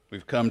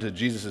We've come to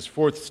Jesus'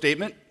 fourth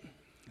statement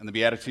in the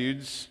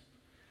Beatitudes.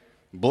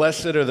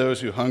 Blessed are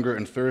those who hunger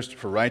and thirst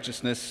for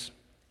righteousness,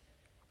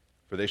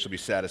 for they shall be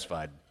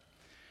satisfied.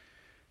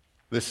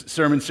 This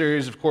sermon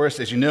series, of course,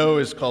 as you know,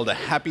 is called A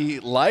Happy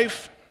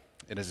Life.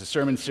 It is a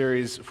sermon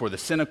series for the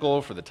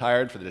cynical, for the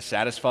tired, for the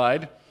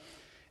dissatisfied.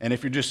 And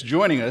if you're just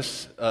joining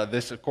us,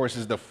 this, of course,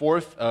 is the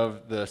fourth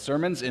of the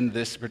sermons in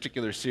this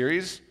particular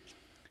series.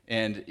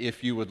 And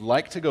if you would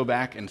like to go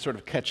back and sort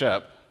of catch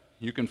up,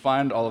 you can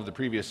find all of the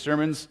previous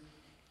sermons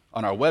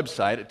on our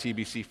website at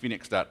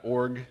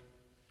tbcphoenix.org.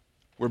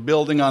 We're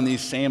building on these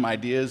same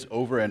ideas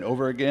over and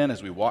over again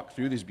as we walk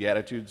through these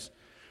Beatitudes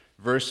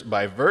verse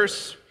by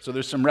verse. So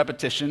there's some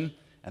repetition,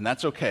 and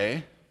that's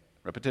okay.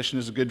 Repetition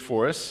is good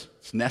for us.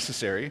 It's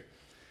necessary.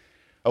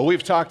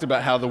 We've talked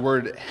about how the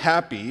word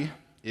happy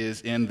is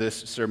in this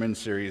sermon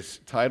series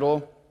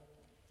title.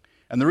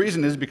 And the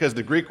reason is because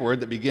the Greek word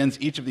that begins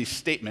each of these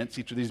statements,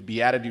 each of these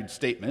Beatitude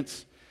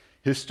statements,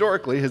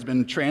 historically has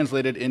been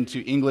translated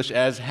into English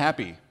as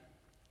happy.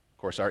 Of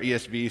course, our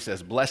ESV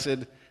says blessed,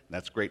 and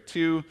that's great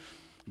too.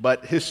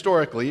 But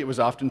historically, it was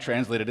often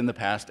translated in the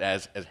past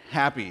as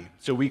happy.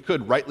 So we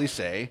could rightly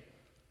say,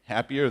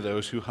 happy are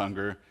those who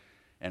hunger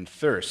and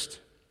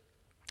thirst.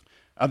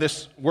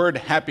 This word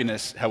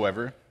happiness,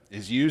 however,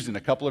 is used in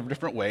a couple of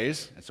different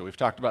ways. And so we've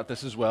talked about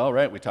this as well,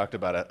 right? We talked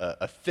about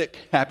a thick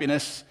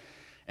happiness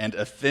and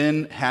a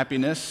thin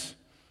happiness.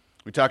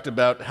 We talked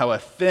about how a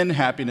thin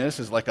happiness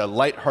is like a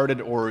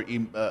lighthearted or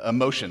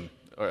emotion,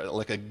 or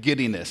like a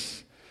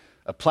giddiness,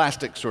 a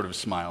plastic sort of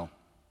smile.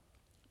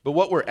 But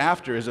what we're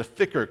after is a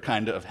thicker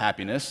kind of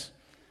happiness,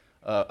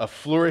 a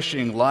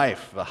flourishing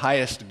life, the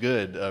highest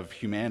good of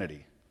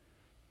humanity,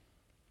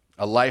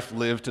 a life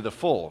lived to the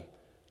full.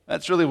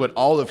 That's really what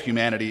all of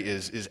humanity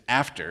is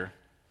after.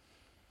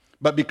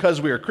 But because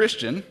we are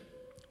Christian,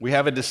 we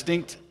have a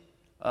distinct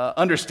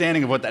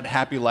understanding of what that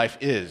happy life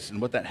is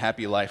and what that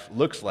happy life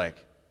looks like.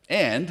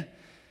 And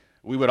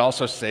we would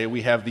also say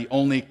we have the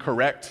only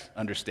correct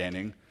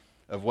understanding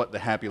of what the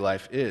happy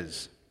life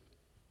is.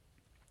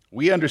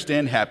 We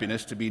understand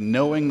happiness to be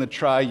knowing the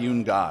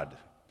triune God.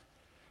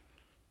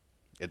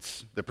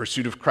 It's the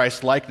pursuit of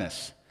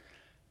Christ-likeness.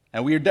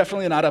 And we are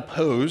definitely not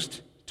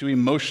opposed to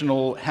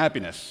emotional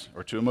happiness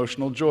or to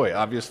emotional joy.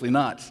 Obviously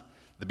not.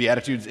 The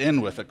Beatitudes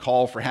end with a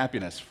call for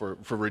happiness, for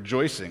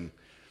rejoicing.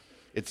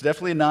 It's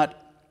definitely not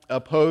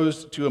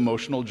opposed to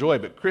emotional joy,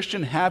 but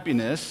Christian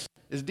happiness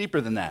is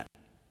deeper than that.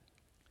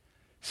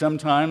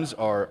 Sometimes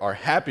our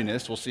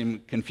happiness will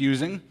seem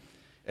confusing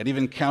and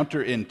even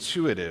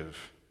counterintuitive.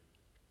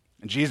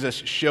 And Jesus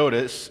showed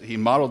us, he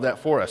modeled that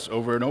for us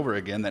over and over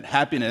again, that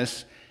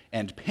happiness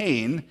and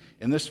pain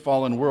in this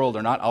fallen world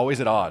are not always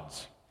at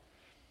odds.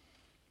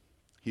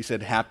 He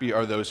said, happy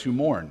are those who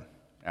mourn,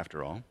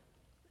 after all.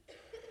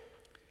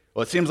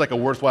 Well, it seems like a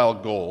worthwhile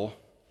goal.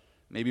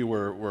 Maybe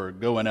we're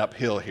going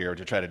uphill here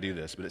to try to do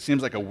this, but it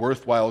seems like a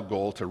worthwhile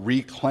goal to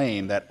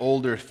reclaim that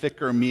older,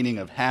 thicker meaning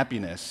of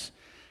happiness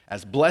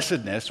as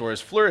blessedness or as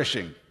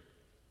flourishing.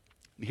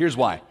 Here's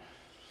why.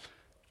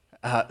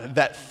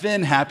 That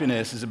thin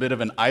happiness is a bit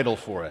of an idol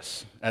for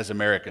us as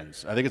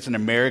Americans. I think it's an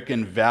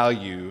American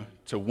value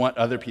to want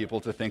other people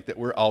to think that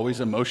we're always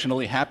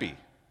emotionally happy.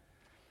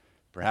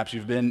 Perhaps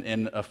you've been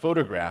in a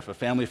photograph, a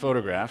family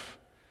photograph,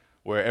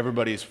 where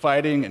everybody's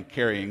fighting and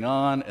carrying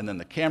on, and then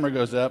the camera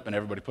goes up and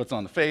everybody puts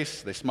on the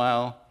face, they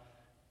smile,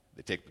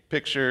 they take the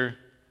picture,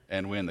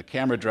 and when the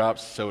camera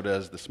drops, so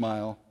does the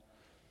smile.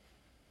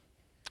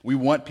 We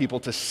want people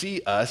to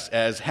see us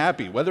as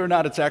happy. Whether or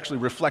not it's actually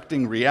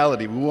reflecting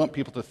reality, we want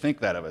people to think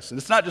that of us. And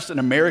it's not just an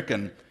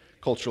American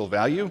cultural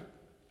value.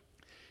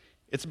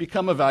 It's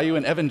become a value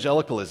in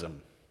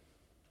evangelicalism.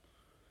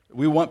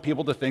 We want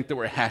people to think that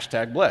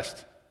we're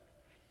 #blessed.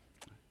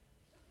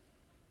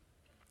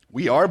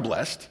 We are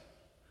blessed,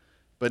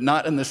 but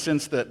not in the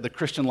sense that the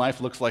Christian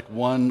life looks like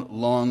one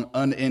long,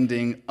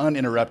 unending,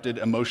 uninterrupted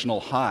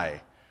emotional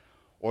high,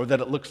 or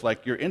that it looks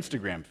like your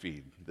Instagram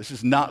feed. This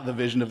is not the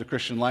vision of the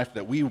Christian life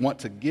that we want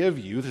to give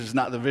you. This is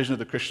not the vision of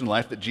the Christian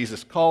life that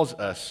Jesus calls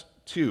us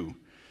to.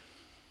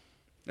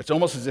 It's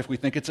almost as if we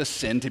think it's a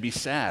sin to be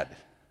sad.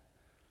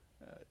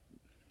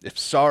 If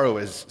sorrow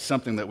is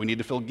something that we need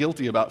to feel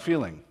guilty about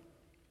feeling.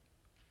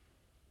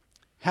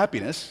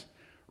 Happiness,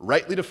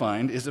 rightly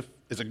defined, is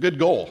a good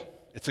goal.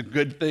 It's a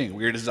good thing.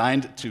 We are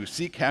designed to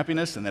seek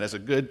happiness, and that is a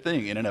good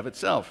thing in and of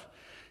itself.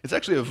 It's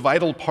actually a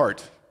vital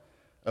part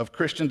of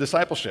Christian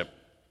discipleship.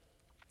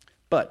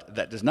 But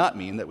that does not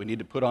mean that we need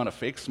to put on a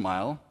fake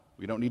smile.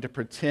 We don't need to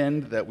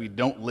pretend that we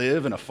don't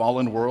live in a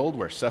fallen world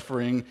where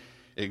suffering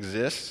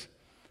exists.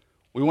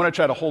 We want to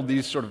try to hold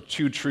these sort of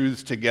two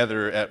truths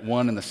together at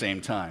one and the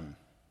same time.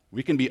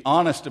 We can be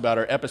honest about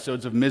our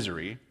episodes of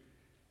misery,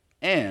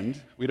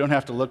 and we don't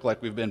have to look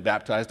like we've been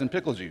baptized in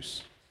pickle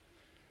juice.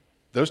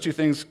 Those two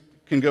things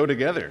can go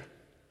together.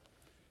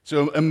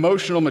 So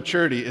emotional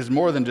maturity is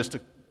more than just a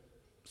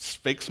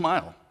fake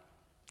smile.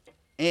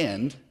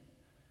 And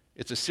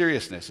it's a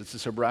seriousness, it's a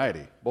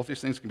sobriety. Both these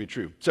things can be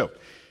true. So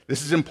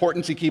this is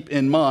important to keep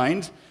in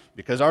mind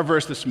because our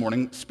verse this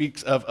morning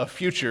speaks of a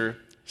future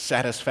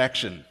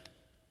satisfaction.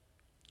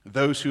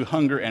 Those who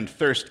hunger and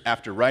thirst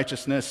after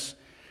righteousness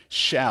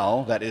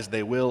shall, that is,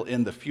 they will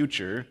in the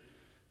future,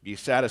 be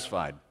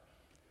satisfied.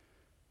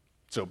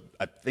 So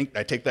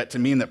I take that to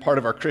mean that part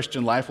of our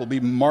Christian life will be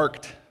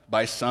marked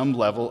by some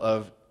level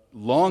of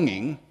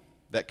longing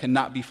that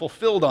cannot be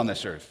fulfilled on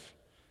this earth.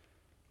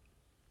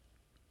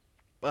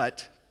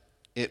 But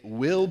it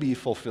will be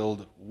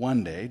fulfilled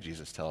one day,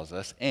 Jesus tells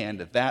us,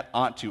 and that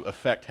ought to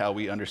affect how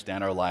we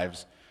understand our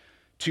lives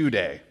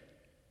today.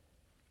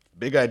 The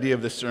big idea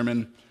of this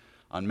sermon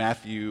on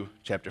Matthew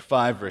chapter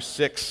 5, verse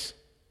 6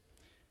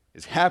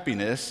 is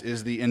happiness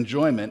is the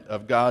enjoyment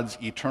of God's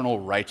eternal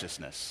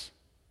righteousness.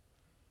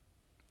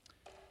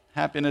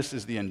 Happiness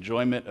is the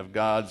enjoyment of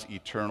God's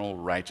eternal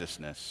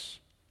righteousness.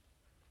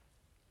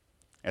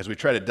 As we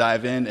try to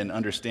dive in and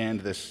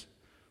understand this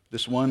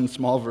one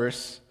small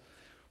verse,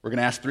 we're going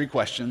to ask 3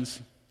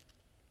 questions.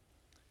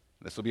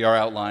 This will be our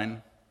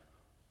outline.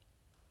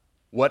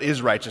 What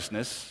is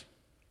righteousness?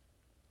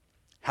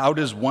 How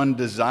does one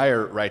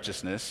desire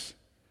righteousness?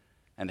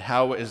 And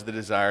how is the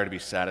desire to be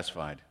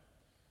satisfied?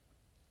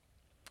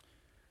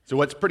 So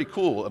what's pretty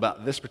cool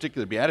about this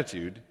particular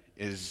beatitude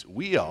is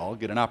we all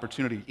get an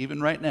opportunity,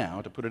 even right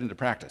now, to put it into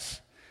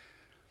practice.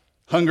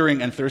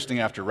 Hungering and thirsting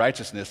after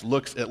righteousness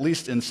looks, at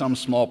least in some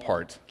small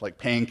part, like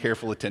paying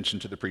careful attention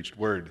to the preached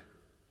word.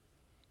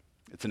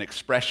 It's an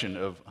expression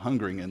of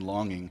hungering and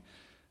longing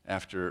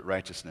after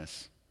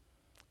righteousness.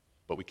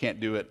 But we can't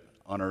do it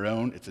on our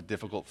own. It's a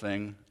difficult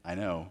thing, I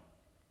know.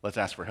 Let's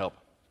ask for help.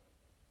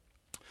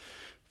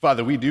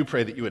 Father, we do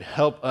pray that you would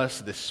help us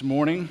this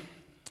morning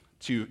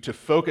to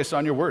focus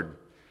on your word.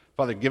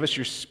 Father, give us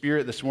your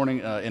spirit this morning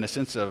in a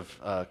sense of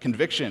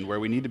conviction,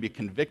 where we need to be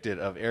convicted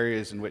of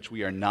areas in which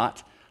we are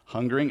not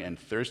hungering and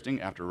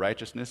thirsting after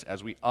righteousness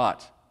as we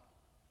ought.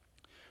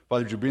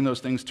 Father, would you bring those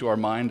things to our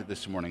mind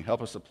this morning?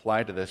 Help us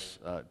apply to this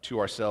to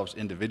ourselves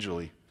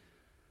individually.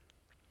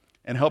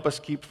 And help us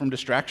keep from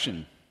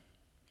distraction.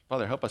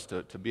 Father, help us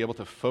to be able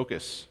to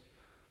focus.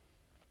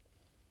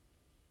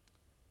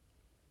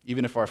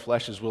 Even if our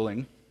flesh is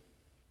willing,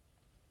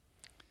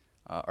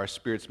 our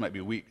spirits might be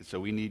weak, so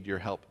we need your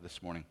help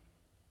this morning.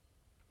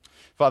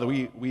 Father,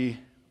 we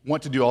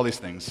want to do all these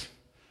things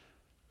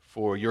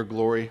for your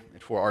glory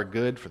and for our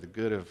good, for the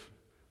good of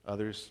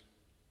others.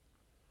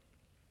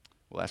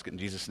 We'll ask it in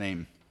Jesus'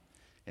 name.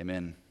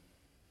 Amen.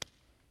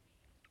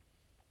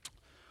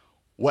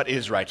 What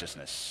is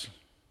righteousness?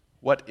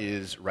 What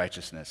is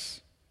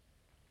righteousness?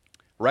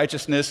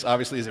 Righteousness,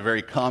 obviously, is a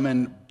very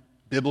common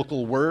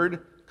biblical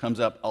word. Comes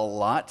up a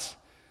lot,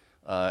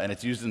 and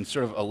it's used in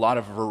sort of a lot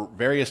of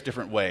various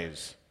different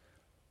ways.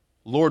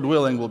 Lord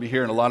willing, we'll be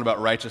hearing a lot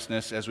about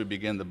righteousness as we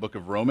begin the book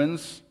of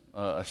Romans,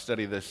 a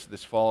study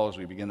this fall as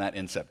we begin that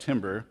in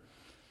September.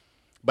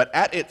 But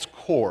at its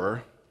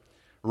core,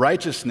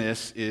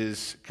 righteousness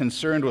is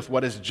concerned with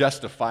what is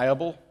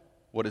justifiable,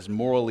 what is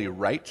morally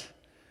right,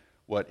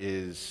 what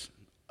is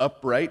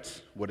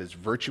upright, what is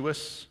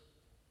virtuous.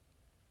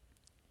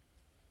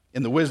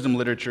 In the wisdom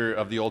literature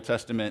of the Old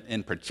Testament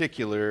in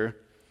particular,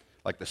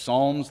 like the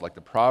Psalms, like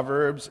the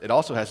Proverbs, it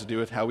also has to do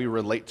with how we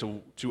relate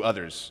to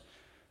others.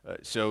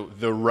 So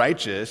the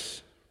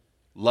righteous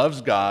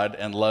loves God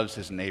and loves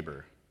his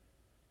neighbor.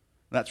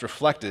 That's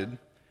reflected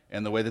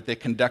in the way that they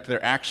conduct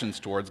their actions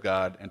towards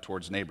God and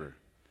towards neighbor.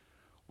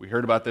 We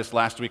heard about this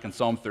last week in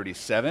Psalm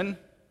 37.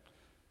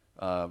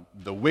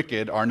 The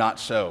wicked are not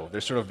so. They're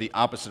sort of the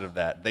opposite of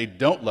that. They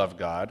don't love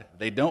God,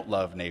 they don't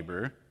love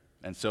neighbor,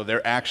 and so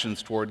their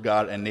actions toward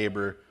God and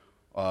neighbor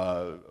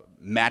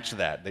match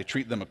that. They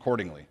treat them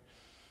accordingly.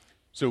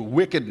 So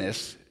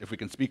wickedness, if we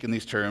can speak in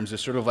these terms,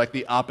 is sort of like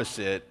the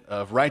opposite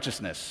of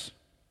righteousness.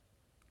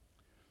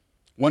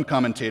 One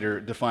commentator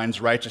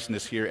defines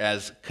righteousness here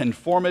as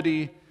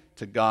conformity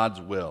to God's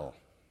will.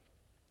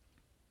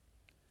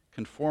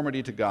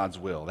 Conformity to God's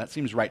will. That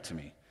seems right to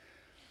me.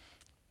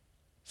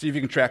 See if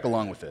you can track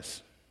along with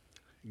this.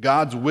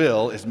 God's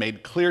will is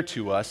made clear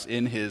to us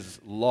in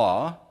his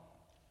law,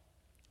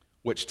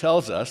 which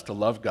tells us to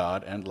love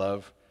God and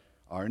love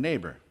our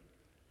neighbor.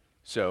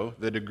 So,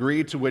 the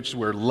degree to which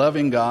we're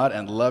loving God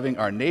and loving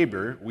our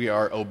neighbor, we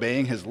are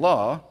obeying his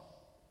law,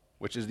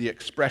 which is the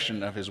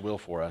expression of his will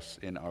for us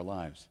in our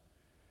lives.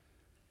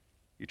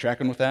 You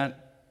tracking with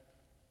that?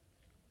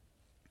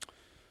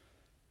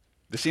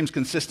 This seems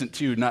consistent,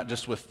 too, not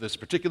just with this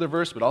particular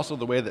verse, but also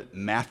the way that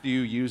Matthew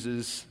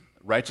uses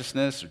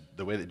righteousness,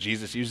 the way that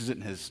Jesus uses it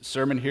in his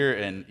sermon here,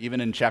 and even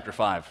in chapter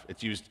 5.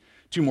 It's used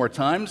 2 more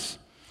times.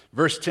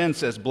 Verse 10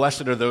 says,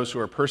 "Blessed are those who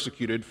are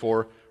persecuted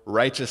for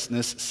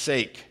righteousness'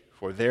 sake,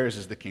 for theirs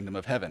is the kingdom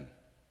of heaven."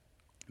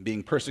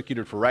 Being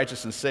persecuted for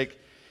righteousness' sake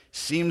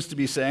seems to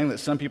be saying that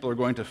some people are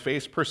going to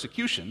face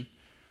persecution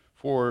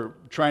for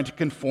trying to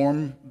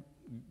conform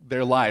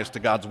their lives to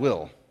God's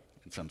will,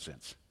 in some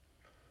sense.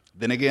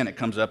 Then again, it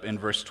comes up in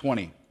verse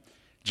 20.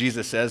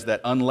 Jesus says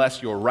that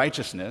unless your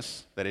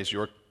righteousness, that is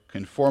your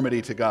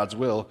conformity to God's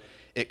will,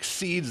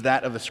 exceeds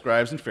that of the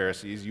scribes and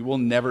Pharisees, you will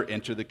never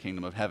enter the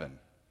kingdom of heaven.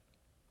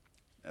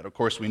 And of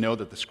course, we know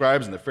that the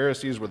scribes and the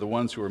Pharisees were the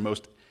ones who were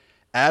most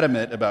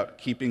adamant about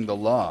keeping the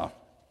law.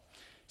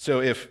 So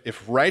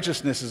if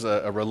righteousness is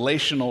a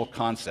relational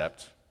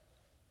concept,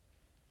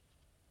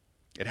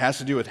 it has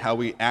to do with how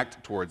we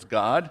act towards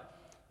God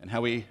and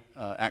how we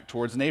act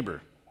towards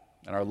neighbor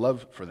and our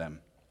love for them.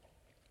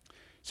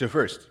 So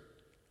first,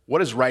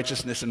 what is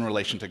righteousness in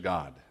relation to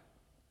God?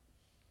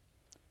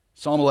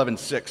 Psalm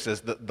 11:6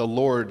 says that the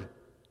Lord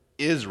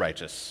is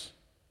righteous,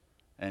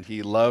 and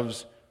he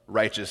loves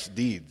righteous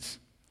deeds.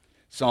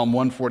 Psalm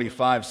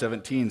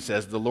 145:17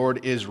 says, the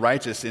Lord is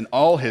righteous in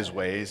all his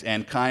ways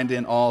and kind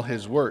in all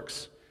his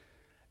works.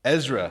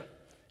 Ezra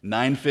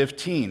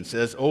 9:15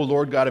 says, O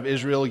Lord God of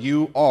Israel,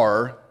 you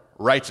are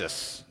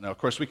righteous. Now, of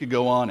course, we could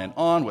go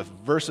on with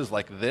verses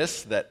like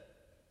this that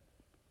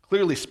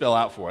clearly spell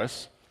out for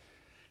us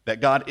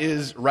that God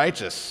is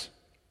righteous.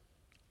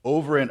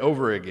 Over and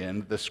over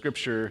again, the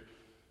Scripture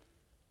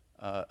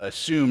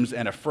assumes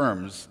and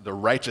affirms the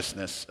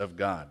righteousness of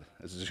God.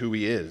 This is who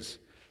he is.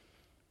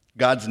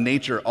 God's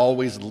nature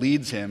always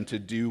leads him to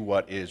do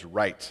what is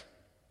right.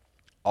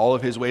 All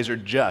of his ways are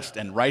just,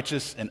 and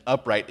righteous and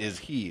upright is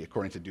he,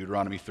 according to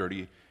Deuteronomy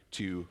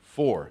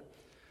 32:4.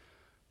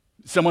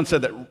 Someone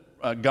said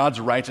that God's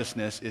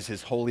righteousness is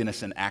his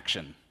holiness in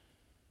action.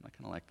 I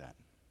kind of like that.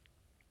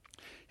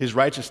 His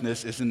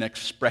righteousness is an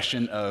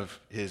expression of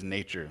his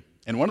nature.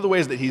 And one of the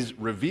ways that he's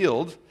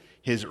revealed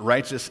his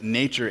righteous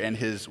nature and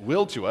his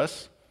will to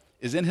us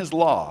is in his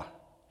law.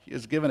 He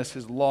has given us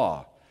his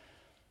law.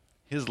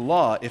 His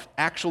law, if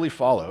actually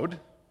followed,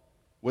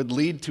 would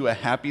lead to a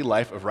happy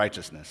life of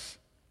righteousness.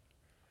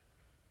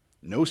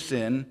 No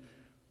sin,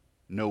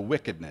 no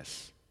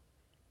wickedness.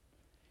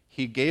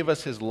 He gave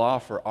us his law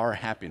for our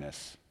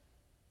happiness.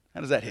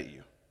 How does that hit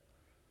you?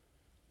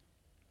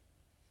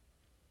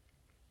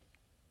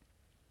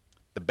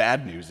 The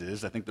bad news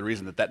is, I think the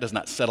reason that does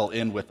not settle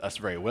in with us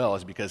very well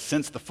is because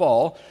since the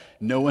fall,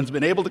 no one's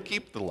been able to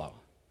keep the law.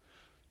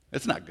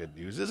 It's not good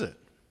news, is it?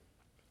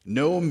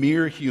 No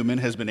mere human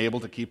has been able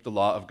to keep the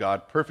law of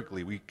God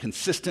perfectly. We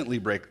consistently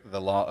break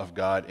the law of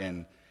God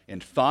in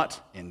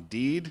thought, in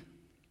deed,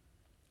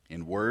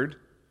 in word.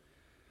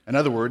 In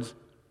other words,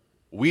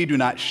 we do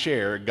not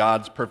share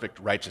God's perfect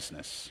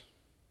righteousness.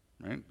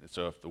 Right?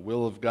 So if the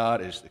will of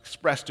God is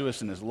expressed to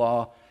us in his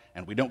law,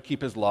 and we don't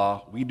keep his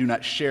law, we do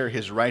not share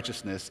his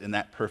righteousness in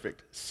that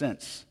perfect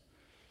sense.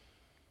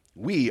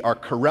 We are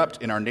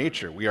corrupt in our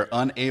nature. We are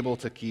unable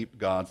to keep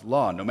God's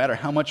law. No matter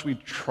how much we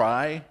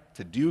try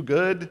to do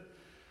good,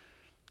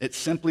 it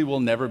simply will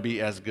never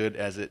be as good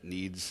as it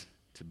needs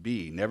to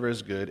be, never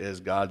as good as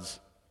God's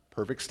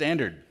perfect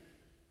standard.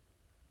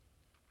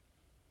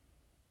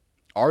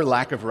 Our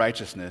lack of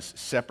righteousness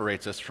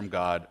separates us from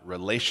God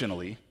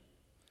relationally,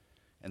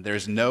 and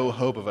there's no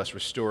hope of us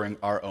restoring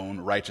our own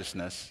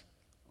righteousness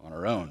on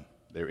our own.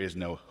 There is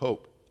no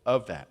hope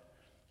of that.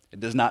 It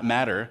does not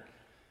matter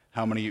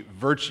how many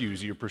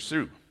virtues you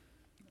pursue.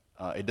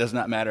 It does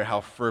not matter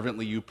how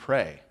fervently you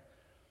pray.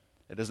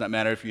 It does not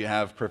matter if you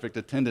have perfect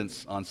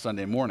attendance on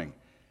Sunday morning.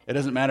 It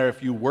doesn't matter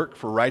if you work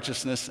for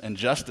righteousness and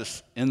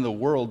justice in the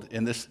world,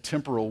 in this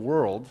temporal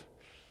world.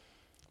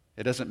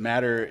 It doesn't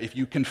matter if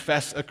you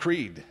confess a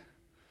creed.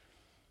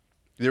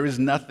 There is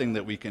nothing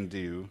that we can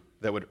do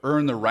that would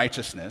earn the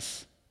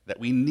righteousness that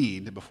we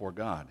need before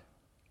God.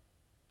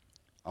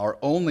 Our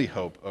only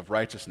hope of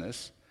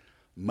righteousness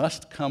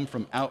must come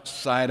from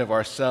outside of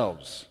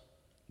ourselves,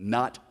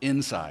 not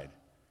inside.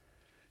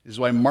 This is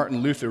why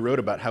Martin Luther wrote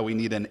about how we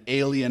need an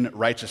alien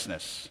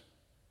righteousness.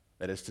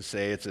 That is to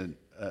say, it's a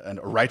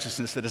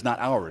righteousness that is not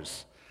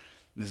ours.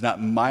 It is not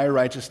my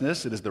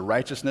righteousness, it is the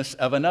righteousness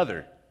of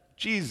another.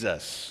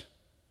 Jesus,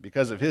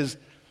 because of his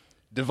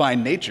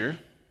divine nature,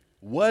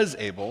 was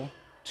able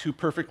to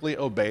perfectly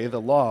obey the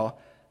law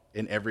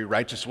in every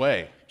righteous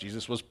way.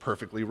 Jesus was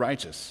perfectly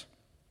righteous.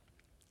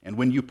 And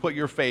when you put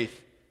your faith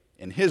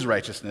in his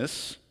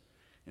righteousness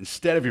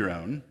instead of your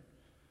own,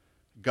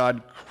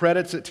 God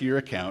credits it to your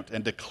account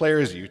and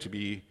declares you to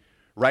be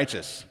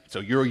righteous. So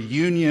your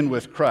union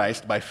with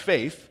Christ by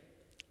faith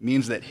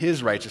means that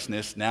his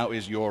righteousness now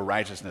is your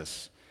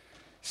righteousness.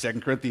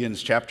 2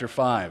 Corinthians chapter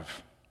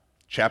 5,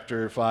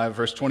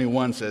 verse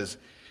 21 says,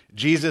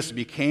 Jesus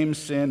became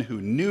sin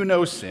who knew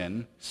no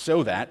sin,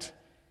 so that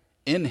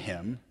in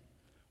him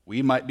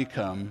we might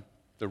become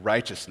the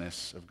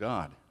righteousness of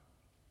God.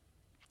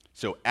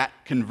 So at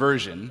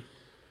conversion,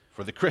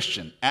 for the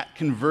Christian, at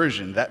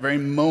conversion, that very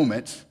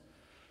moment,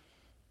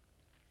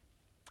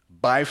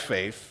 by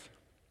faith,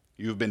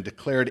 you have been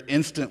declared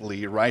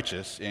instantly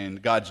righteous in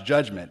God's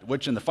judgment,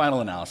 which in the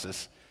final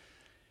analysis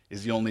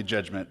is the only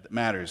judgment that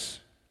matters.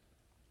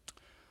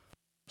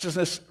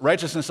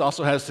 Righteousness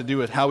also has to do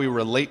with how we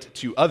relate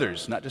to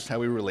others, not just how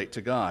we relate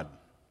to God.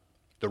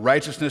 The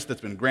righteousness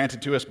that's been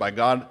granted to us by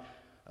God,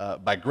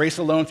 by grace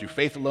alone, through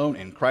faith alone,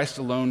 in Christ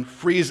alone,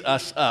 frees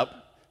us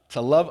up to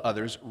love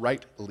others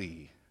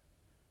rightly.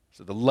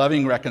 So the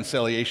loving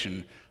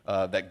reconciliation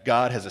that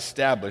God has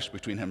established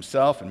between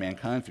himself and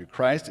mankind through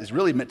Christ is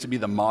really meant to be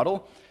the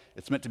model.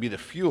 It's meant to be the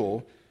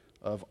fuel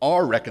of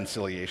our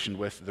reconciliation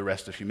with the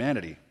rest of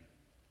humanity.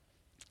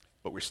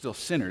 But we're still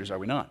sinners, are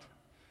we not?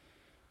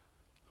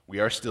 We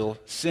are still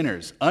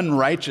sinners.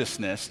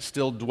 Unrighteousness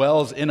still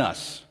dwells in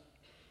us.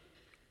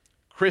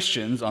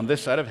 Christians on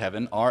this side of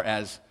heaven are,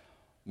 as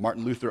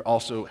Martin Luther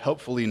also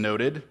helpfully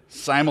noted,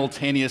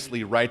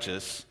 simultaneously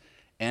righteous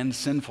and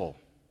sinful.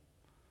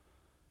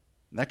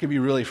 That can be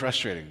really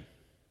frustrating.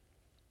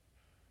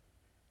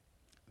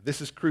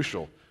 This is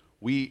crucial.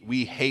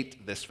 We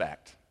hate this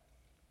fact.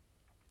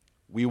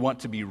 We want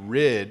to be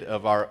rid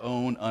of our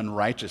own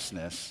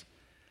unrighteousness.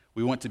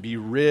 We want to be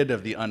rid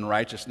of the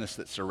unrighteousness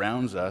that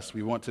surrounds us.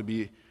 We want to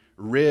be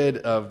rid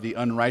of the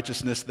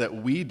unrighteousness that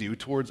we do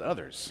towards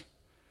others.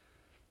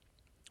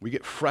 We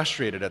get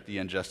frustrated at the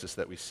injustice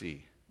that we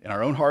see in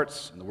our own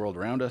hearts, in the world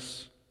around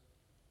us.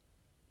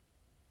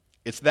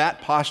 It's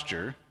that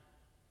posture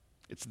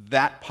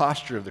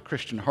of the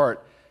Christian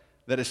heart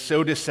that is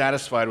so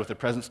dissatisfied with the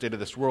present state of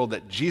this world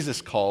that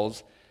Jesus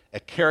calls a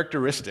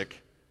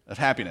characteristic of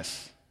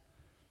happiness.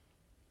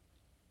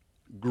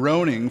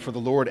 Groaning for the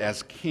Lord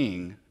as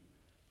king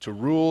to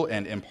rule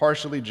and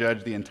impartially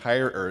judge the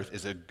entire earth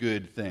is a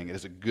good thing. It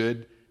is a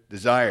good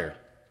desire.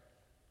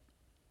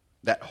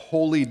 That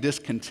holy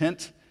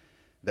discontent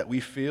that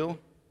we feel,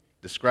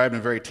 described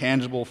in very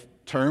tangible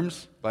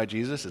terms by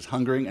Jesus as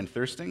hungering and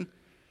thirsting,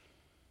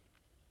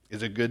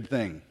 is a good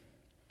thing.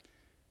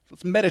 So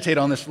let's meditate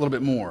on this a little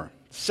bit more.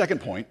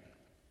 Second point,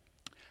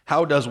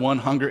 how does one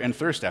hunger and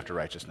thirst after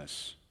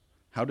righteousness?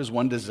 How does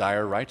one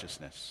desire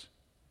righteousness?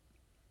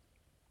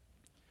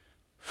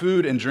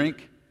 Food and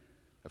drink,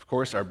 of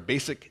course, are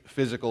basic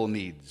physical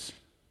needs.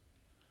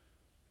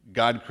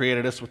 God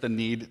created us with a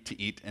need to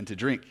eat and to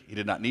drink. He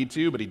did not need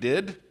to, but he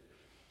did.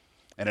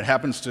 And it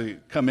happens to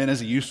come in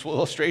as a useful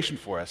illustration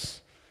for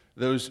us.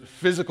 Those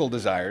physical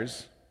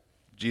desires,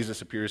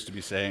 Jesus appears to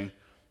be saying,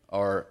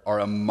 are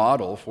a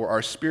model for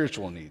our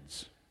spiritual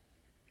needs.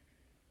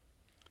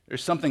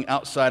 There's something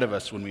outside of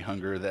us when we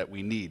hunger that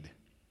we need.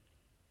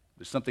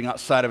 There's something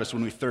outside of us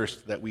when we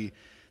thirst that we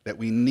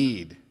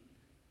need.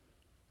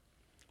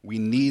 We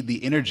need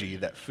the energy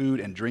that food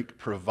and drink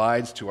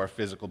provides to our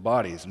physical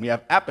bodies. And we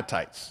have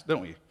appetites,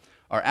 don't we?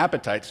 Our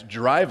appetites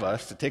drive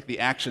us to take the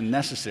action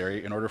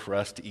necessary in order for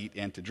us to eat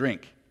and to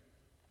drink.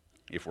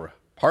 If we're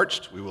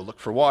parched, we will look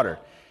for water.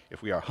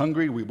 If we are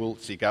hungry, we will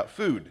seek out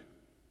food.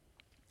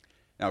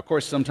 Now, of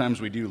course,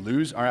 sometimes we do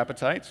lose our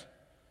appetite.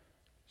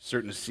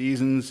 Certain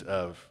seasons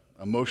of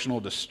emotional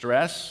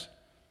distress,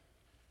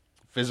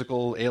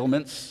 physical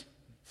ailments,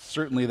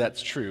 certainly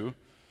that's true.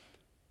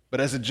 But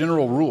as a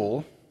general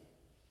rule,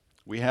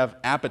 we have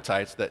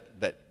appetites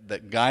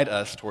that guide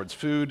us towards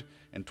food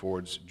and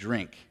towards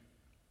drink.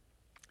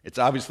 It's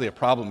obviously a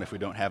problem if we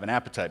don't have an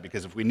appetite,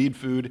 because if we need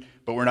food,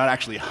 but we're not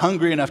actually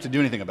hungry enough to do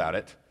anything about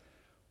it,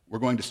 we're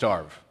going to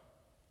starve.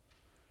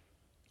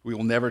 We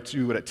will never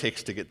do what it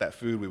takes to get that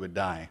food, we would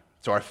die.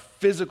 So our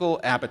physical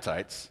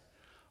appetites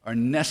are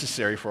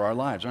necessary for our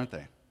lives, aren't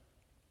they?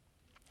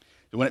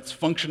 When it's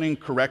functioning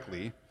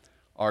correctly,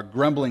 our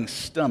grumbling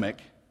stomach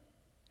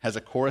has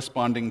a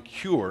corresponding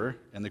cure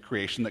in the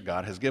creation that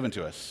God has given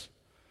to us.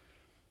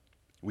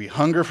 We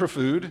hunger for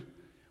food,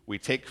 we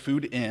take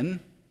food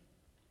in,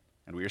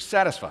 and we are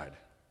satisfied.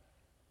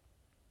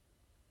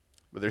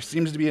 But there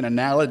seems to be an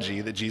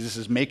analogy that Jesus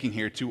is making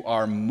here to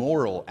our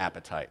moral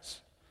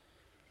appetites.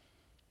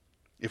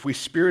 If we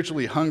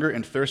spiritually hunger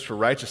and thirst for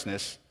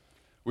righteousness,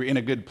 we're in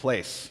a good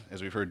place,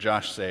 as we've heard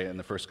Josh say in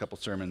the first couple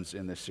sermons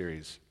in this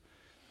series.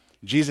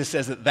 Jesus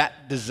says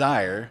that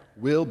desire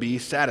will be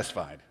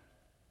satisfied.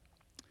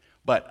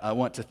 But I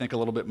want to think a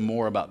little bit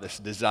more about this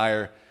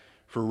desire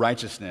for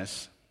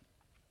righteousness.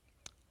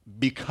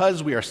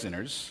 Because we are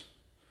sinners,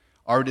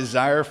 our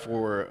desire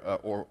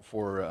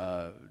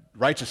for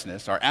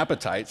righteousness, our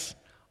appetites,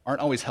 aren't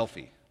always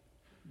healthy.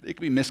 They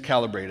can be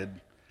miscalibrated.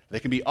 They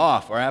can be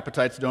off. Our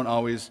appetites don't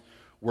always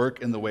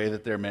work in the way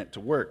that they're meant to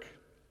work.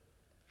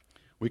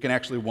 We can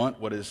actually want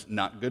what is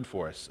not good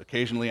for us.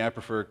 Occasionally, I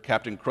prefer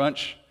Captain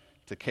Crunch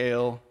to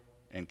kale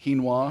and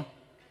quinoa.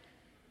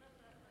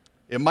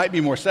 It might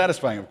be more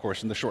satisfying, of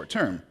course, in the short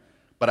term,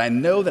 but I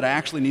know that I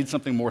actually need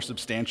something more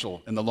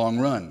substantial in the long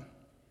run.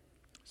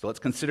 So let's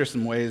consider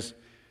some ways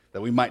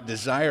that we might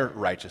desire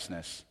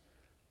righteousness,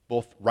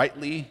 both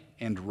rightly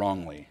and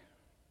wrongly.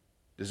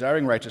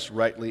 Desiring righteousness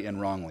rightly and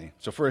wrongly.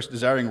 So first,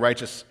 desiring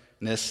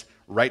righteousness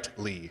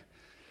rightly.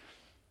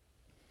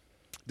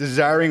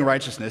 Desiring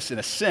righteousness, in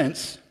a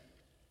sense,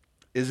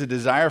 is a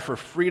desire for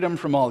freedom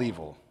from all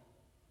evil.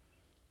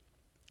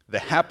 The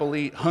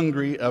happily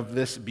hungry of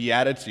this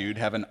beatitude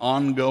have an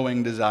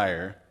ongoing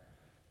desire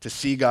to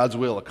see God's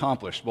will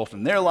accomplished, both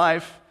in their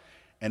life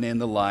and in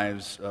the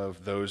lives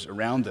of those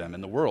around them in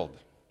the world.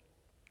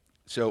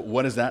 So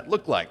what does that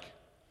look like?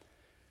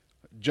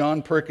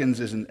 John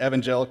Perkins is an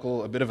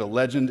evangelical, a bit of a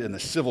legend in the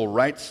civil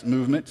rights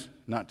movement,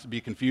 not to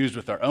be confused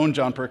with our own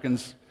John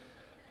Perkins,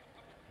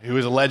 who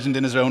is a legend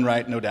in his own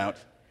right, no doubt.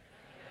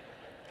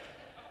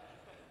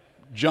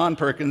 John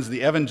Perkins,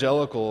 the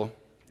evangelical,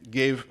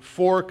 gave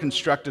 4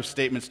 constructive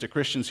statements to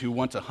Christians who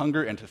want to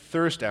hunger and to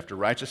thirst after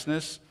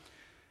righteousness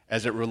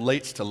as it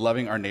relates to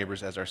loving our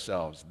neighbors as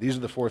ourselves. These are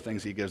the 4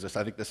 things he gives us.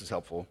 I think this is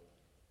helpful.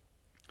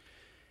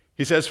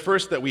 He says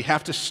first that we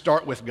have to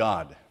start with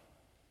God.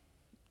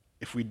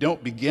 If we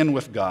don't begin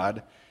with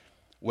God,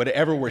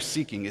 whatever we're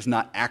seeking is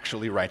not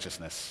actually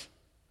righteousness.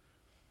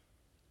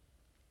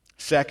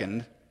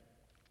 Second,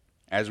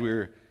 as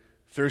we're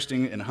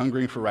thirsting and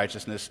hungering for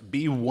righteousness,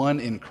 be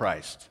one in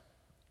Christ.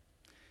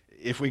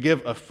 If we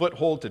give a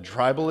foothold to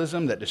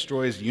tribalism that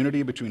destroys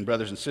unity between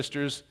brothers and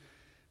sisters,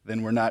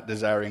 then we're not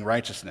desiring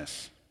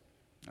righteousness.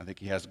 I think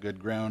he has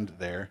good ground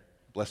there.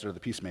 Blessed are the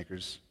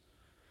peacemakers.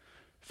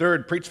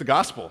 Third, preach the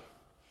gospel.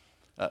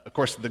 Of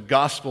course, the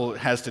gospel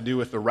has to do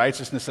with the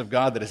righteousness of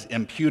God that is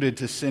imputed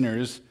to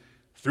sinners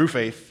through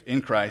faith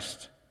in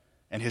Christ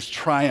and his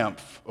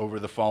triumph over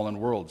the fallen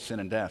world, sin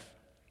and death.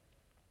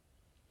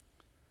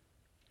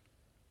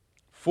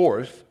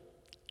 Fourth,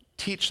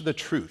 teach the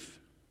truth.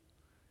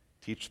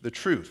 Teach the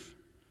truth.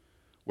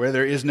 Where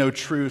there is no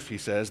truth, he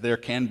says, there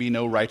can be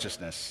no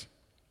righteousness.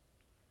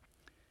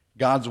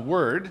 God's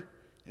word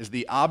is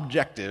the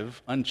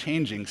objective,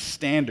 unchanging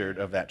standard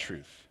of that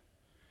truth.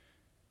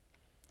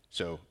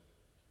 So,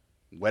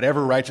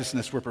 whatever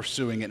righteousness we're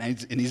pursuing, it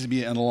needs to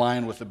be in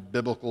line with the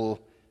biblical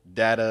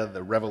data,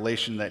 the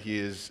revelation that he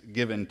has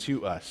given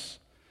to us.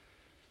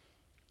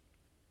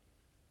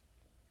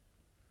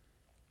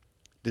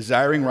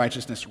 Desiring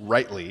righteousness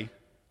rightly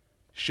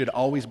should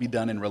always be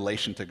done in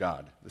relation to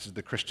God. This is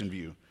the Christian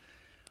view.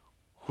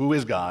 Who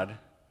is God?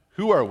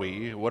 Who are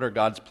we? What are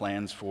God's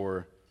plans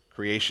for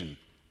creation?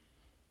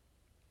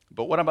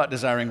 But what about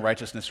desiring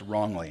righteousness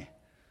wrongly?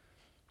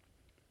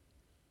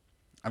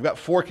 I've got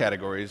 4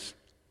 categories.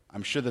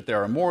 I'm sure that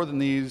there are more than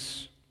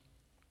these.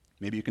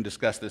 Maybe you can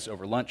discuss this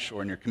over lunch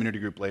or in your community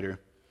group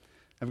later.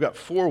 I've got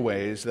 4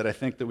 ways that I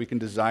think that we can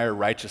desire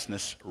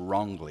righteousness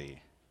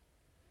wrongly.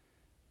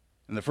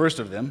 And the first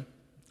of them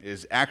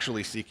is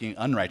actually seeking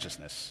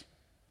unrighteousness.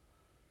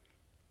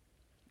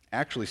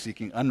 Actually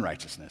seeking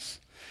unrighteousness.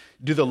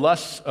 Do the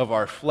lusts of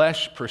our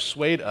flesh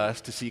persuade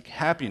us to seek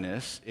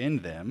happiness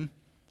in them,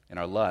 in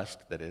our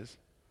lust, that is,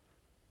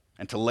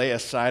 and to lay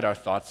aside our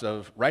thoughts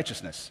of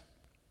righteousness?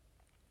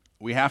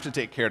 We have to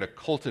take care to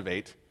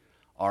cultivate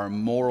our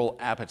moral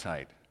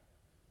appetite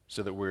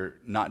so that we're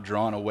not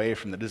drawn away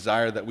from the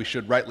desire that we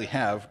should rightly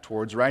have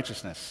towards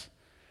righteousness.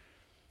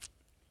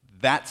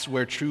 That's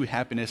where true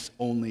happiness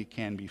only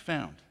can be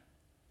found.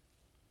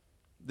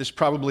 This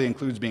probably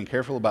includes being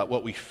careful about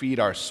what we feed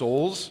our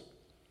souls.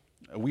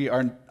 We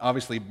are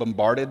obviously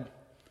bombarded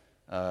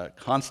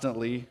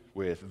constantly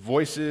with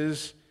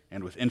voices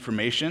and with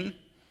information,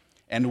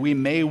 and we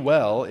may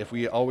well, if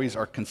we always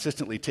are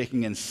consistently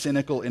taking in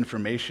cynical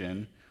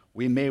information,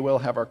 we may well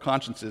have our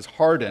consciences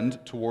hardened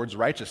towards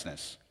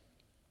righteousness.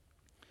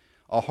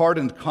 A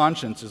hardened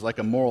conscience is like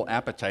a moral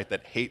appetite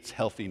that hates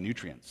healthy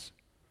nutrients.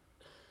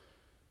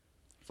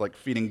 It's like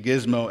feeding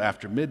Gizmo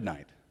after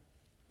midnight.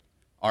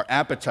 Our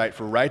appetite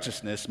for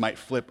righteousness might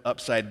flip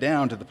upside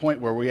down to the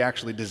point where we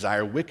actually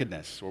desire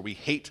wickedness, where we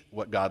hate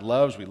what God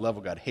loves, we love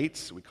what God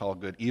hates, we call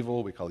good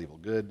evil, we call evil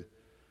good.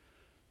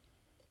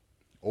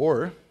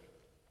 Or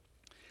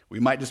we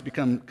might just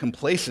become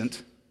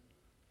complacent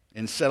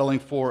in settling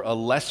for a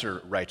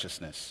lesser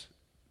righteousness.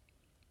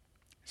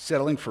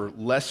 Settling for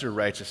lesser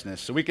righteousness.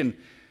 So we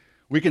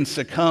can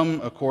succumb,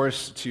 of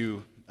course,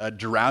 to a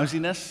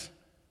drowsiness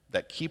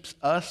that keeps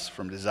us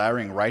from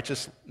desiring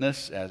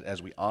righteousness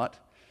as we ought.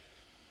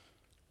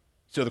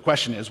 So the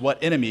question is,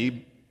 what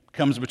enemy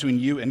comes between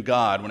you and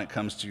God when it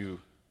comes to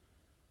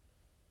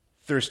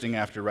thirsting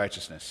after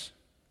righteousness?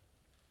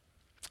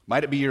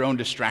 Might it be your own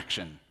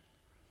distraction?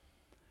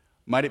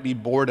 Might it be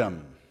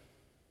boredom?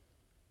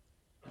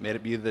 Might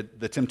it be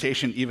the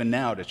temptation even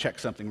now to check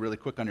something really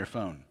quick on your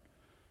phone?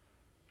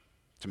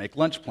 To make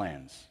lunch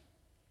plans?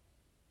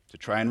 To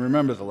try and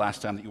remember the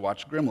last time that you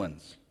watched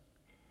Gremlins?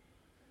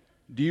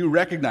 Do you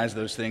recognize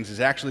those things as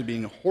actually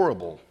being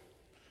horrible?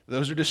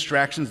 Those are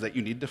distractions that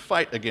you need to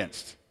fight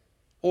against.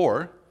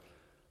 Or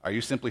are you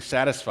simply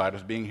satisfied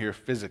with being here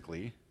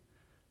physically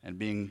and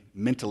being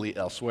mentally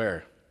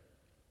elsewhere?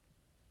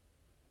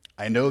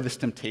 I know this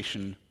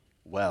temptation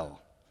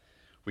well.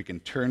 We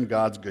can turn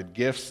God's good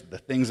gifts, the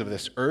things of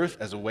this earth,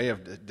 as a way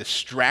of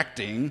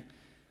distracting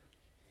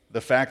the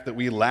fact that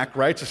we lack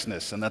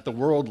righteousness and that the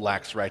world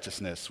lacks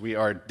righteousness. We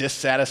are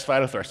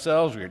dissatisfied with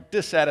ourselves, we are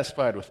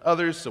dissatisfied with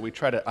others, so we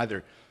try to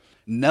either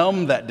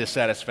numb that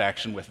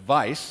dissatisfaction with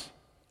vice,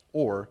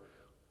 or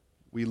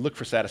we look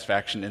for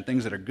satisfaction in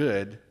things that are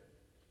good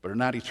but are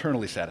not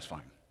eternally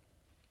satisfying.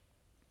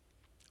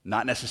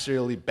 Not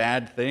necessarily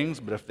bad things,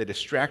 but if they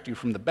distract you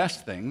from the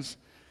best things,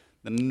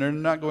 then they're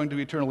not going to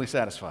eternally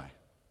satisfy.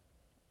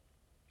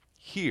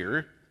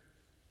 Here,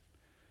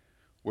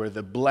 where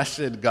the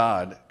blessed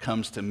God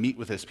comes to meet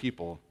with his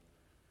people,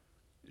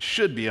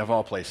 should be, of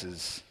all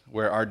places,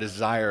 where our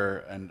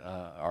desire and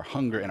our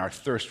hunger and our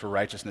thirst for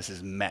righteousness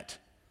is met.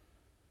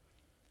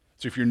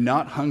 So if you're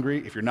not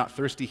hungry, if you're not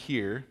thirsty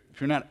here,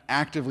 if you're not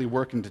actively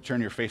working to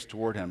turn your face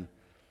toward him,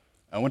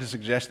 I want to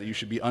suggest that you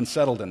should be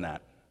unsettled in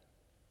that.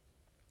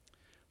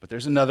 But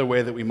there's another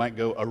way that we might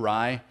go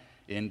awry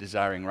in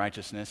desiring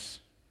righteousness.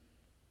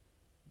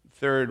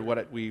 Third,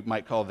 what we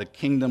might call the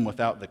kingdom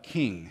without the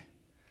king.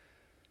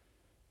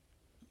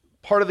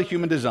 Part of the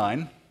human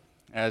design,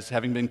 as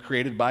having been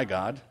created by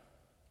God,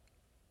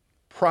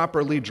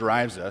 properly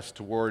drives us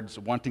towards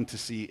wanting to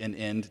see an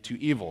end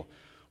to evil.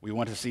 We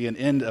want to see an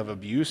end of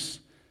abuse,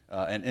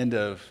 an end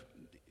of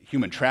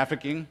human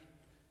trafficking,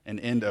 an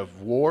end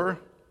of war,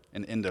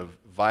 an end of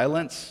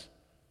violence,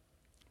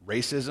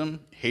 racism,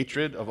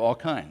 hatred of all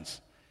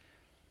kinds.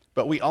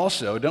 But we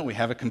also, don't we,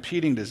 have a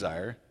competing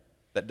desire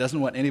that doesn't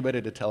want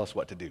anybody to tell us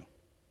what to do.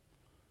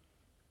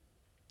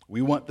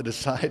 We want to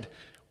decide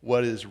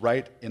what is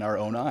right in our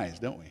own eyes,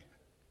 don't we?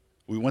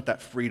 We want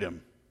that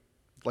freedom.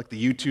 Like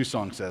the U2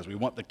 song says, we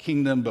want the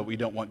kingdom, but we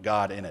don't want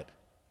God in it.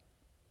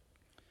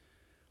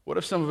 What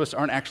if some of us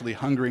aren't actually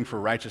hungering for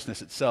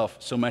righteousness itself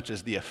so much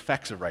as the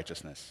effects of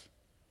righteousness?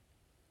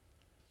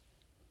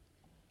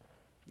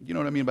 You know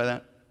what I mean by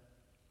that?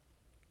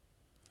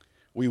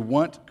 We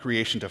want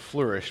creation to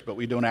flourish, but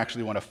we don't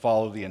actually want to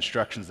follow the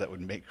instructions that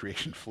would make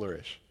creation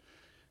flourish.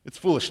 It's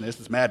foolishness,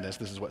 it's madness,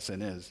 this is what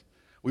sin is.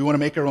 We want to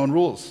make our own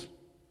rules.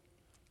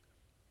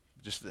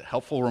 Just a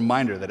helpful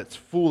reminder that it's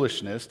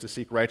foolishness to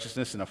seek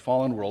righteousness in a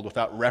fallen world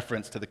without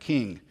reference to the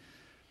King,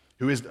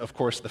 who is, of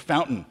course, the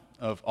fountain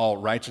of all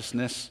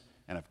righteousness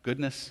and of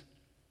goodness.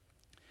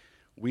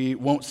 We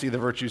won't see the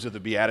virtues of the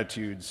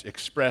Beatitudes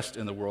expressed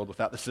in the world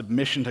without the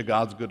submission to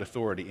God's good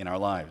authority in our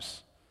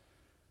lives.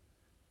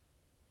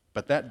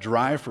 But that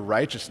drive for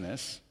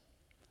righteousness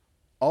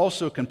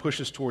also can push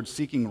us towards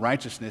seeking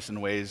righteousness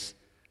in ways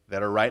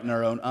that are right in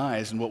our own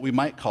eyes and what we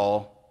might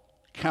call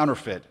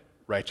counterfeit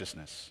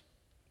righteousness.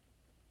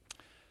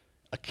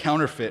 A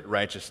counterfeit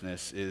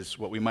righteousness is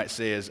what we might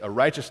say is a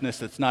righteousness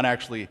that's not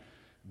actually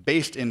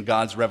based in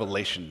God's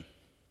revelation.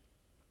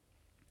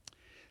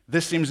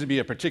 This seems to be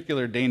a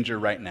particular danger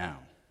right now.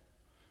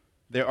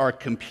 There are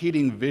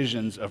competing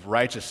visions of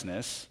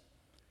righteousness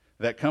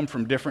that come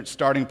from different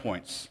starting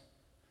points,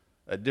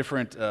 a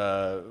different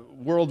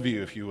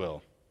worldview, if you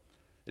will,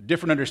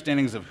 different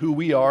understandings of who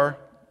we are,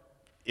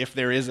 if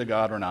there is a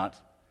God or not,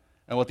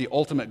 and what the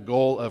ultimate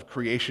goal of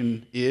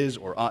creation is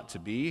or ought to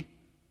be.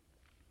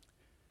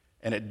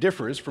 And it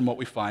differs from what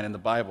we find in the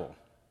Bible.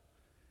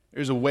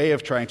 There's a way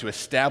of trying to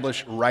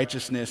establish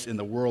righteousness in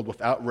the world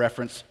without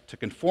reference to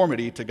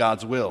conformity to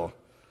God's will.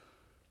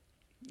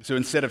 So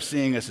instead of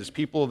seeing us as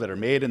people that are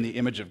made in the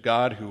image of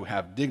God who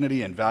have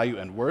dignity and value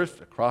and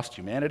worth across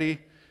humanity,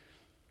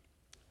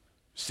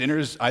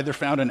 sinners either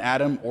found in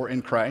Adam or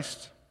in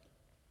Christ,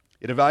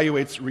 it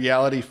evaluates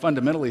reality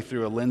fundamentally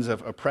through a lens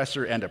of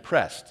oppressor and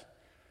oppressed.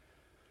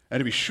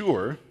 And to be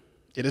sure,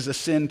 it is a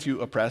sin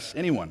to oppress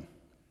anyone.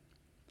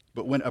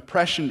 But when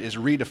oppression is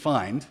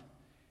redefined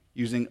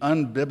using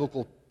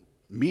unbiblical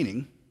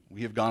meaning,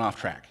 we have gone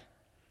off track.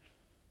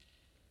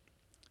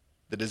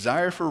 The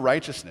desire for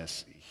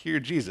righteousness, here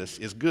Jesus,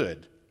 is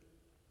good.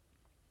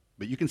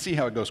 But you can see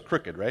how it goes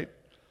crooked, right?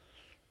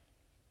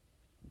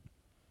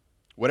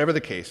 Whatever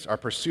the case, our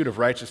pursuit of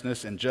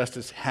righteousness and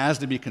justice has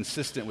to be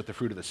consistent with the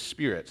fruit of the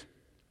Spirit.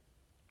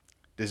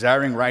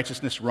 Desiring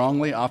righteousness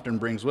wrongly often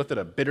brings with it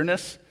a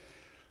bitterness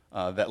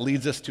that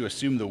leads us to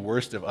assume the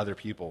worst of other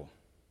people.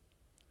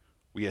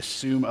 We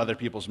assume other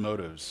people's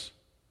motives.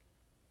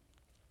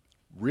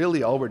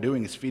 Really, all we're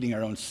doing is feeding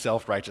our own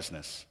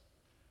self-righteousness,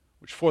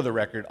 which, for the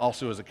record,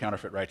 also is a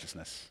counterfeit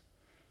righteousness.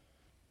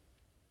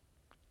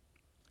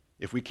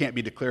 If we can't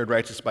be declared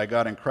righteous by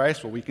God in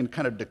Christ, well, we can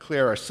kind of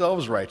declare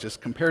ourselves righteous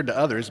compared to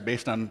others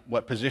based on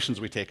what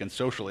positions we take in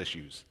social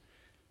issues.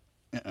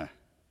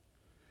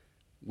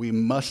 We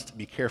must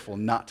be careful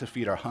not to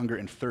feed our hunger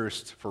and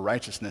thirst for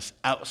righteousness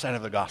outside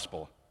of the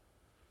gospel,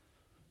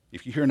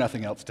 if you hear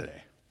nothing else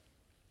today.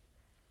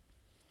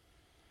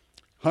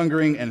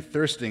 Hungering and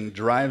thirsting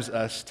drives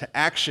us to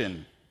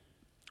action.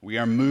 We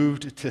are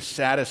moved to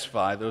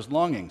satisfy those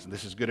longings. And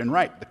this is good and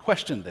right. The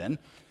question then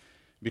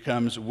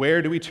becomes,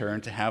 where do we turn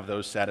to have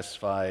those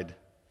satisfied?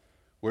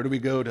 Where do we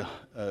go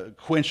to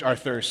quench our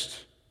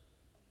thirst?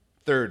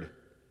 Third,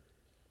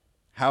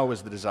 how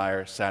is the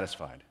desire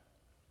satisfied?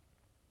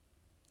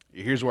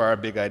 Here's where our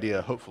big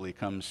idea hopefully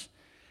comes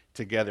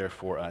together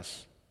for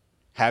us.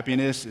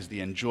 Happiness is the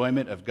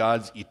enjoyment of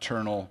God's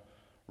eternal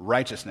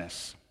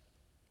righteousness.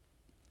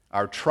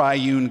 Our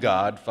triune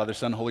God, Father,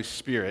 Son, Holy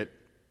Spirit,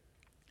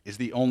 is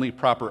the only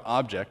proper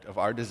object of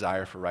our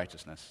desire for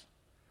righteousness.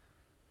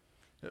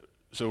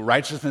 So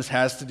righteousness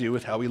has to do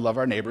with how we love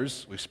our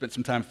neighbors. We've spent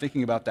some time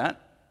thinking about that.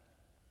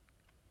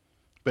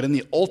 But in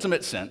the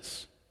ultimate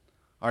sense,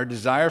 our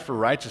desire for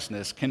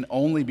righteousness can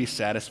only be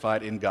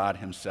satisfied in God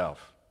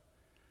Himself.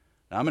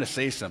 Now, I'm going to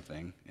say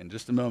something in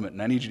just a moment,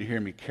 and I need you to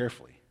hear me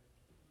carefully.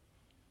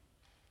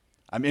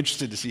 I'm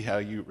interested to see how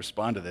you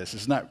respond to this.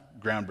 It's not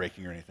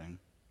groundbreaking or anything.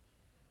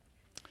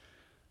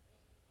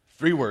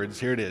 3 words,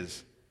 here it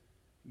is.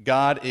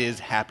 God is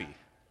happy.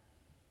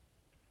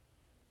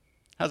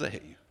 How's that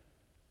hit you?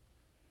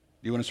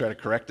 Do you want to try to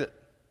correct it?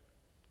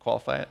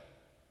 Qualify it?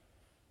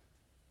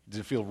 Does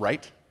it feel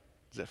right?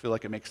 Does it feel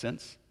like it makes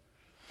sense?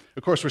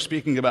 Of course, we're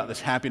speaking about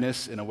this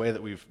happiness in a way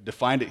that we've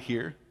defined it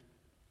here.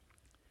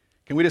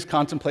 Can we just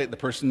contemplate the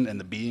person and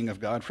the being of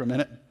God for a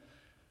minute?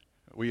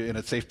 Are we in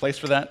a safe place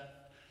for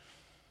that?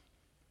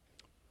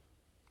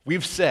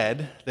 We've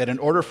said that in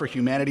order for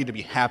humanity to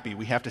be happy,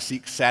 we have to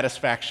seek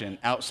satisfaction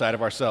outside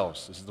of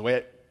ourselves. This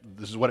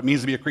is what it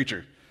means to be a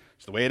creature.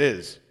 It's the way it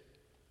is.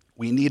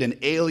 We need an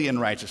alien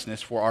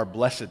righteousness for our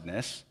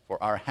blessedness,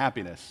 for our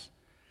happiness.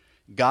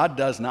 God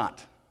does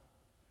not.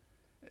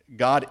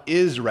 God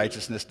is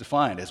righteousness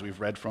defined, as we've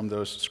read from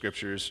those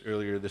scriptures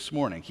earlier this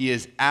morning. He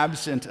is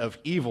absent of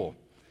evil.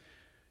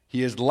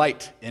 He is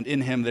light, and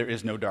in him there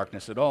is no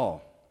darkness at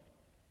all.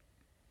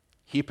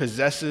 He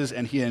possesses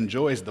and he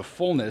enjoys the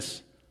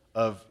fullness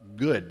of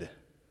good.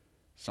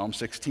 Psalm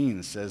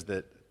 16 says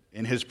that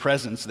in his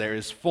presence there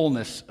is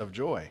fullness of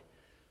joy.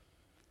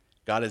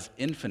 God is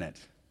infinite.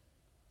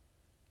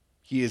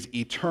 He is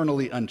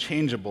eternally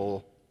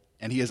unchangeable,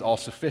 and he is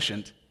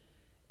all-sufficient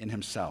in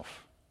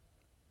himself.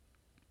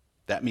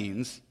 That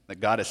means that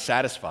God is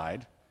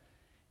satisfied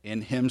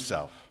in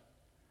himself.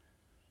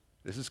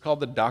 This is called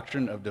the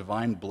doctrine of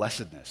divine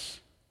blessedness,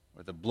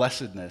 or the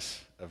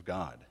blessedness of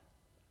God.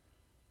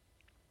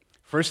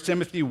 1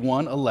 Timothy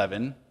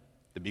 1:11,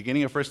 the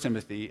beginning of 1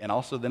 Timothy, and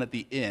also then at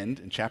the end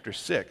in chapter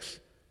 6,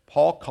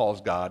 Paul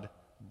calls God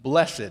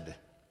blessed.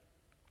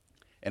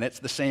 And it's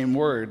the same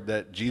word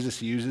that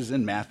Jesus uses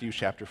in Matthew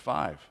chapter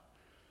 5.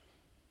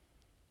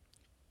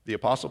 The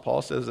Apostle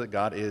Paul says that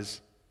God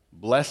is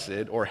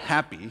blessed or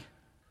happy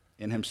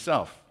in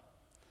himself.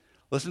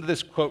 Listen to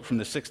this quote from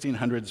the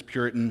 1600s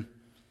Puritan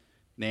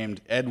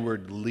named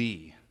Edward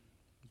Lee.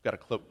 I've got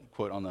a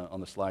quote on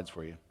the slides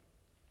for you.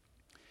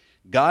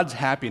 God's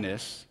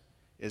happiness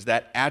is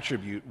that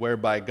attribute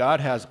whereby God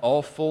has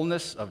all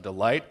fullness of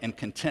delight and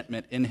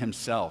contentment in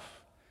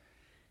himself,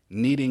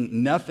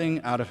 needing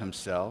nothing out of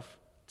himself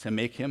to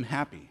make him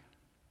happy.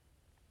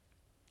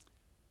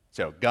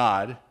 So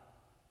God,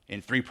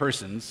 in three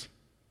persons,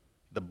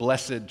 the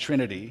blessed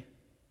Trinity,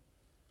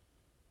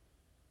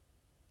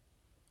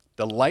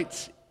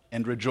 delights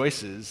and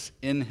rejoices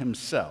in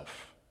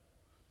himself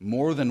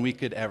more than we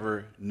could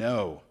ever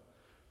know.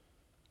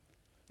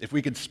 If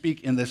we could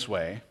speak in this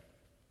way,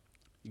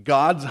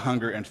 God's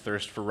hunger and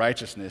thirst for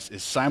righteousness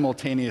is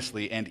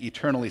simultaneously and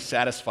eternally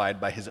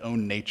satisfied by his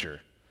own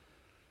nature.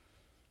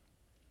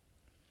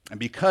 And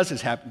because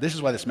this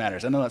is why this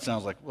matters. I know that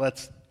sounds like, well,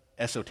 that's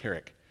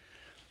esoteric.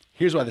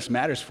 Here's why this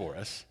matters for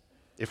us.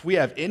 If we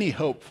have any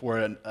hope for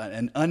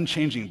an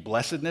unchanging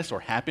blessedness or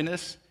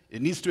happiness,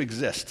 it needs to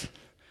exist.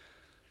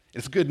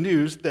 It's good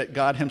news that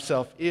God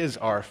himself is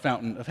our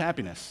fountain of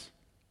happiness.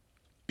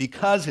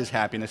 Because his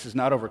happiness is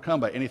not overcome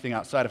by anything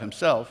outside of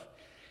himself,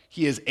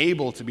 he is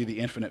able to be the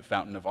infinite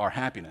fountain of our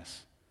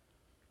happiness.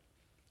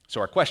 So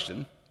our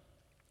question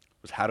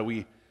was, how do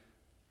we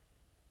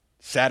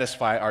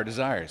satisfy our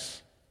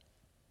desires?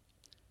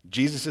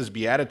 Jesus'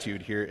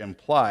 beatitude here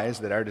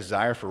implies that our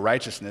desire for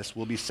righteousness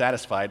will be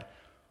satisfied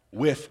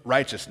with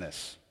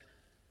righteousness.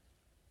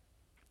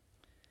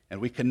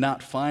 And we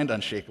cannot find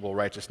unshakable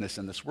righteousness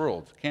in this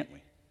world, can't we?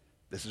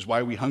 This is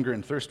why we hunger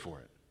and thirst for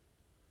it.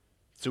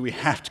 So we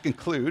have to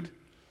conclude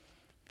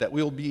that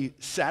we'll be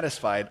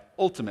satisfied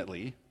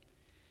ultimately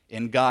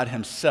in God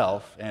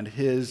himself and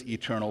his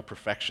eternal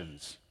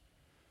perfections.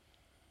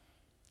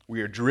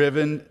 We are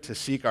driven to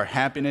seek our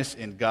happiness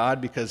in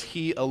God because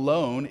he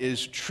alone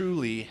is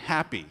truly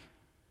happy.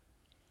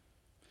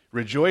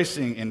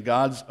 Rejoicing in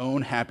God's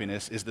own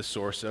happiness is the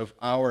source of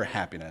our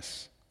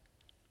happiness.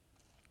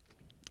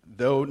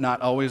 Though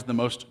not always the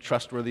most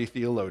trustworthy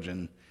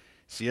theologian,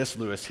 C.S.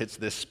 Lewis hits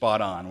this spot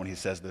on when he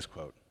says this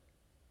quote: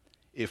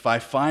 "If I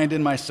find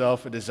in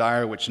myself a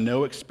desire which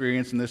no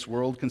experience in this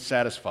world can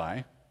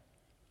satisfy,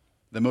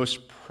 the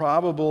most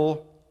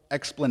probable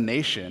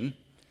explanation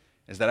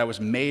is that I was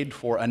made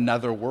for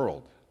another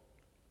world."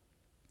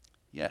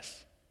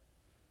 Yes.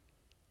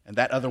 And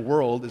that other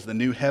world is the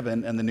new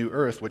heaven and the new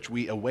earth which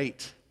we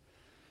await.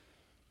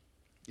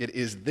 It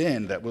is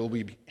then that we'll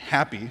be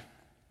happy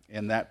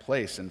in that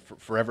place and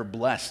forever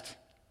blessed.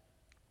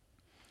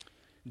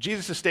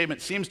 Jesus' statement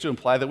seems to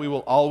imply that we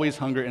will always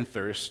hunger and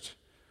thirst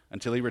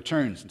until he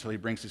returns, until he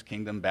brings his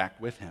kingdom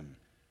back with him.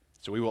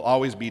 So we will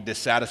always be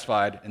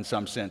dissatisfied in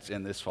some sense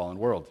in this fallen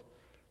world,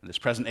 in this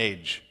present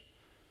age.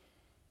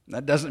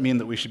 That doesn't mean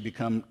that we should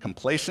become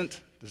complacent.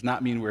 It does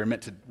not mean we're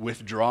meant to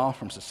withdraw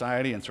from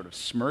society and sort of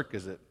smirk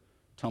as it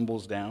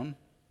tumbles down.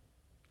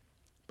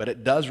 But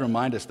it does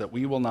remind us that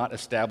we will not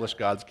establish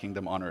God's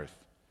kingdom on earth.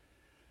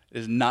 It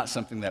is not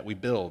something that we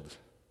build.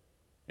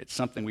 It's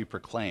something we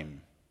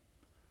proclaim.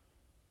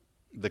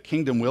 The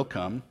kingdom will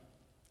come,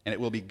 and it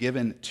will be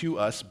given to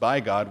us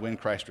by God when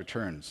Christ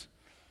returns.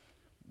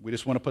 We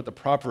just want to put the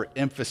proper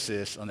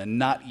emphasis on the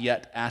not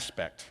yet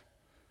aspect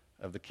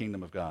of the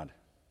kingdom of God.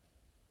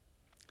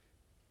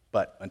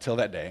 But until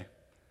that day,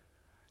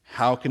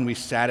 how can we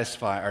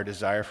satisfy our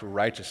desire for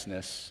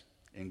righteousness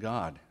in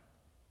God?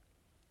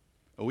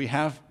 Well, we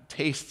have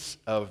tastes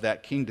of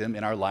that kingdom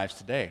in our lives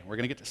today. We're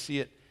going to get to see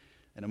it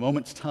in a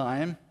moment's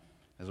time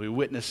as we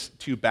witness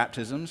two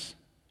baptisms.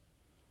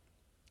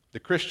 The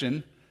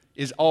Christian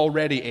is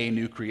already a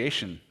new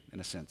creation, in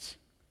a sense.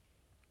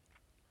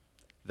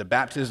 The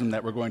baptism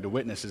that we're going to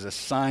witness is a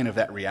sign of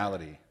that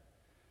reality.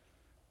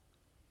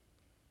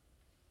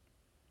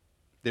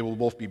 They will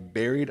both be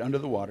buried under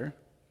the water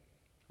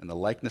in the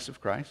likeness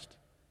of Christ,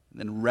 and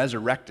then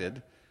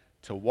resurrected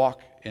to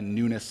walk in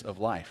newness of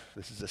life.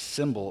 This is a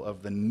symbol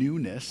of the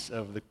newness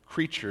of the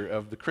creature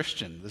of the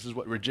Christian. This is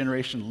what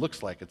regeneration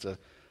looks like. It's a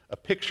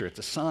picture, it's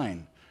a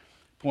sign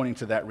pointing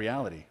to that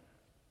reality.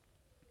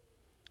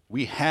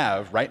 We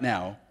have, right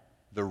now,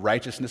 the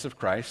righteousness of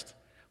Christ.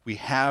 We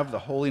have the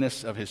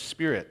holiness of his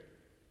Spirit.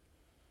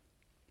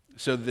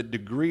 So the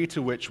degree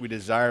to which we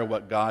desire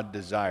what God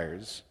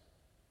desires,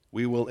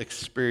 we will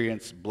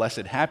experience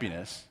blessed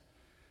happiness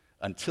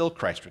until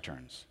Christ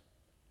returns.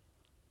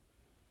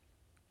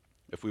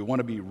 If we want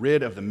to be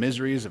rid of the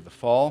miseries of the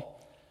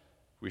fall,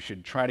 we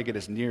should try to get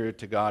as near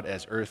to God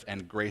as earth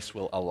and grace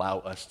will allow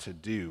us to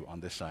do on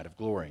this side of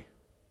glory.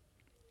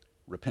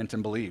 Repent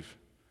and believe.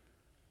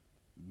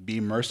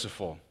 Be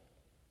merciful.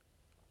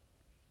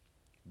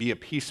 Be a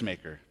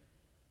peacemaker.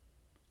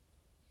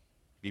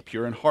 Be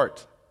pure in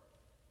heart.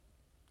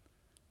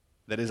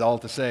 That is all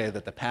to say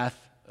that the path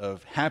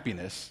of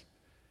happiness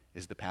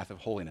is the path of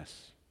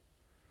holiness.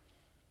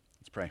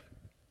 Let's pray.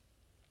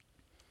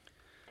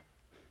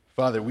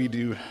 Father, we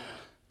do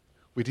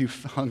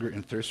hunger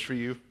and thirst for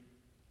you.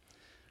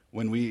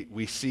 When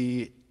we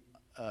see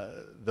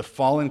the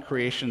fallen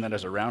creation that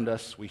is around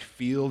us, we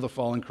feel the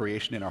fallen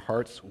creation in our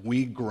hearts,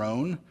 we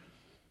groan.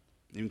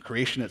 Even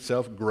creation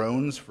itself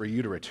groans for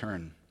you to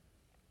return.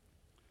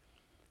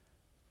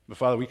 But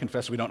Father, we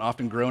confess we don't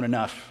often groan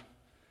enough.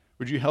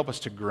 Would you help us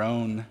to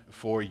groan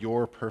for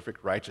your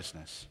perfect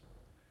righteousness?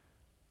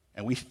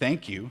 And we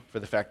thank you for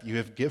the fact that you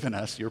have given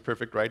us your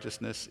perfect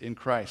righteousness in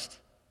Christ.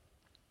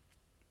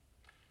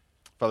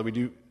 Father, we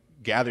do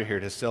gather here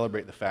to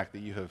celebrate the fact that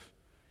you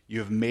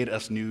have made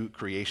us new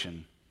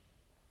creation.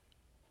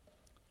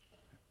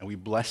 And we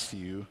bless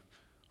you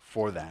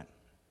for that.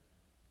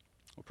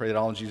 We'll pray that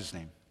all in Jesus'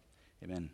 name. Amen.